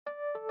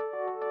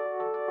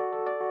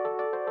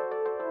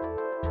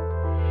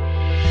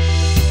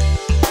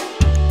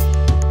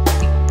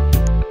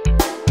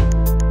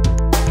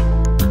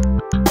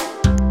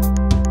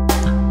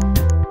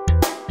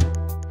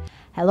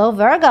Hello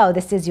Virgo,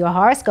 this is your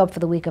horoscope for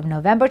the week of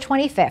November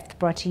 25th,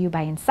 brought to you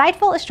by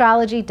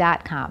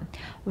InsightfulAstrology.com.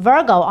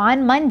 Virgo,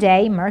 on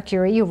Monday,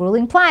 Mercury, your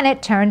ruling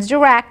planet, turns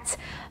direct,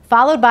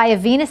 followed by a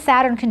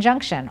Venus-Saturn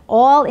conjunction,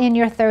 all in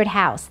your third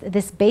house.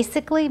 This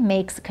basically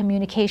makes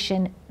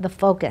communication the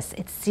focus.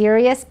 It's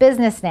serious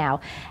business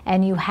now,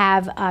 and you've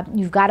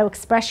got to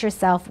express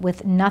yourself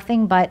with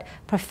nothing but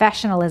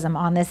professionalism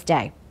on this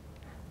day.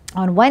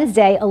 On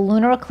Wednesday, a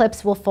lunar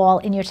eclipse will fall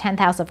in your 10th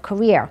house of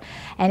career.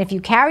 And if you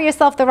carry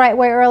yourself the right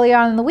way early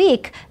on in the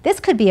week, this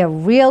could be a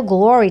real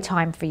glory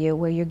time for you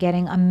where you're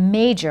getting a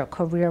major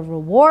career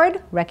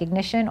reward,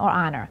 recognition, or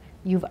honor.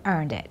 You've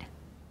earned it.